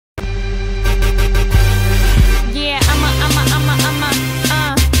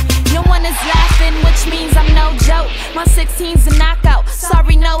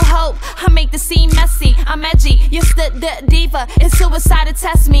I'm edgy, you're the diva. It's suicide to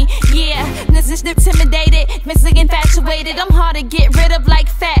test me, yeah. This is intimidated, missing infatuated. I'm hard to get rid of like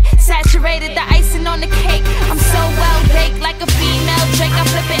fat, saturated. The icing on the cake, I'm so well baked like a female Drake. I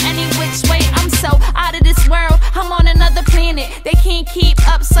flip it any which way. I'm so out of this world, I'm on another planet. They can't keep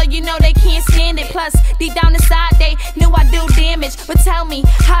up, so you know they can't stand it. Plus, deep down inside, they knew I do damage. But tell me,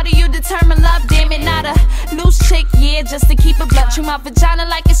 how do you determine love? Damn it, not a loose chick, yeah, just to keep it blunt. Treat my vagina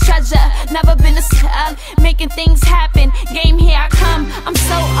like it's treasure. Never been a making things happen. Game, here I come. I'm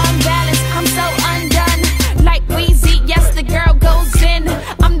so unbalanced, I'm so undone. Like Weezy, yes, the girl goes in.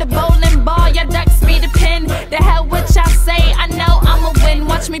 I'm the bowling ball, your ducks be the pin. The hell what y'all say, I know I'ma win.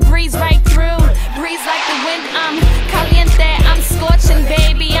 Watch me breeze right through, breeze like the wind. I'm caliente, I'm scorching,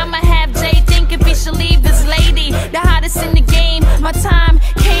 baby. I'ma have Jay think if he should leave his lady. The hottest in the game, my time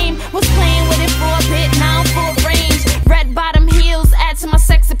came. Was playing with it for a bit, now I'm full range. Red bottom heels add to my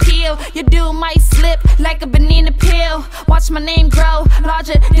sex appeal. Your dude might slip like a banana peel. Watch my name grow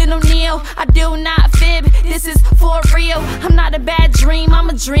larger than O'Neal. I do not fib, this is for real. I'm not a bad dream, I'm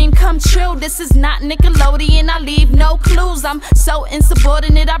a dream come true. This is not Nickelodeon, I leave no clues. I'm so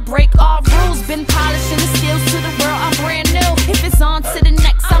insubordinate, I break all rules. Been polishing the skills to the world, I'm brand new. If it's on to the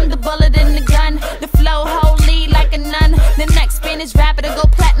next, I'm the bullet in the gun. The flow holy like a nun. The next Spanish rapper to go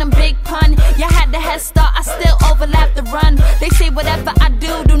platinum, big pun. You had the head start, I still overlap the run. They say whatever I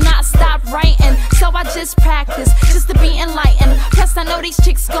do not stop writing. So I just practice, just to be enlightened. Plus I know these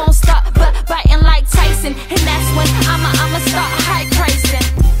chicks gon' start biting like Tyson. And that's when I'ma start high pricing.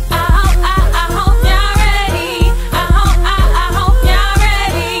 I hope y'all ready. I hope y'all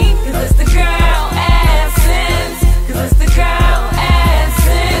ready. Cause it's the girl Essence. Cause it's the girl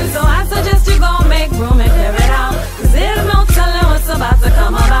Essence. So I suggest you gon' make room and clear it out. Cause there's no telling what's about to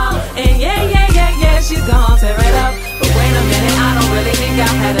come about. And yeah, she's gon' tear it up. But wait a minute, I don't really think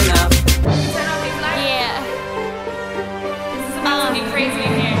I've had enough. Yeah. This is about to get crazy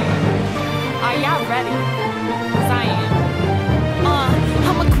in here. Are y'all ready? Cause I am.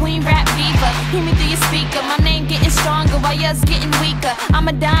 I'm a queen rap diva. Hear me through your speaker. My name getting stronger while yours getting weaker. I'm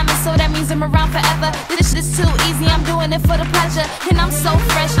a diamond, so that means I'm around forever. This shit is too easy, I'm doing it for the pleasure. And I'm so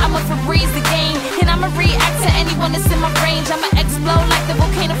fresh, I'ma Febreze the game. And I'ma react to anyone that's in my range. I'ma explode like the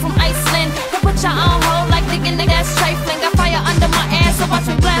volcano from Iceland. And put y'all on hold like nigga that's trifling. Got fire under my ass, so watch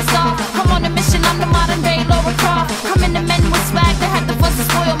me blast off. I'm on a mission, I'm the modern day Laura Croft. I'm in the men with swag that had the fuss to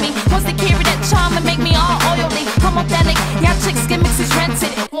spoil me. Once they carry that charm and make me all oily. I'm authentic, y'all chicks gimmicks is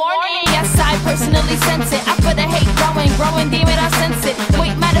rented. Warning, yes, I personally sense it. I feel the hate growing, damn it, I sense it.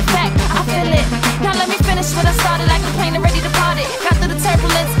 Wait, matter of fact, I feel it. Now let me finish what I started like a plane ready to part it. Got through the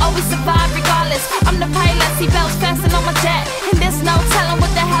turbulence, always survive regardless. I'm the pilot, seatbelts fasten on my jet. And there's no telling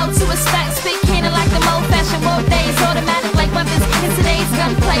what the hell to expect. Speak cannon like the old-fashioned world days. Automatic like weapons in today's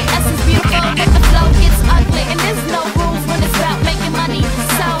gunplay. Essence beautiful, but the flow gets ugly. And there's no rules when it's about making money.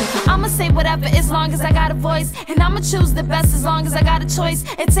 So I'ma say whatever as long as I got a voice. And I'ma choose the best as long as I got a choice.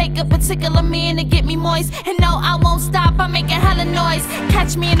 It take a particular man to get me moist. And no, I won't stop, I'm making hella noise.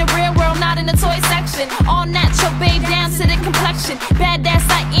 Catch me in the real world, not in the toy section. All natural, babe, down to the complexion. Badass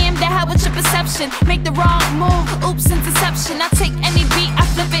I am, the hell with your perception. Make the wrong move, oops, interception. I take any beat, I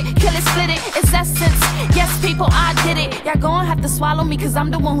flip it, kill it, split it. It's essence, yes people, I did it. Y'all gon' have to swallow me cause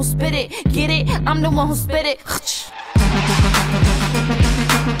I'm the one who spit it. Get it? I'm the one who spit it.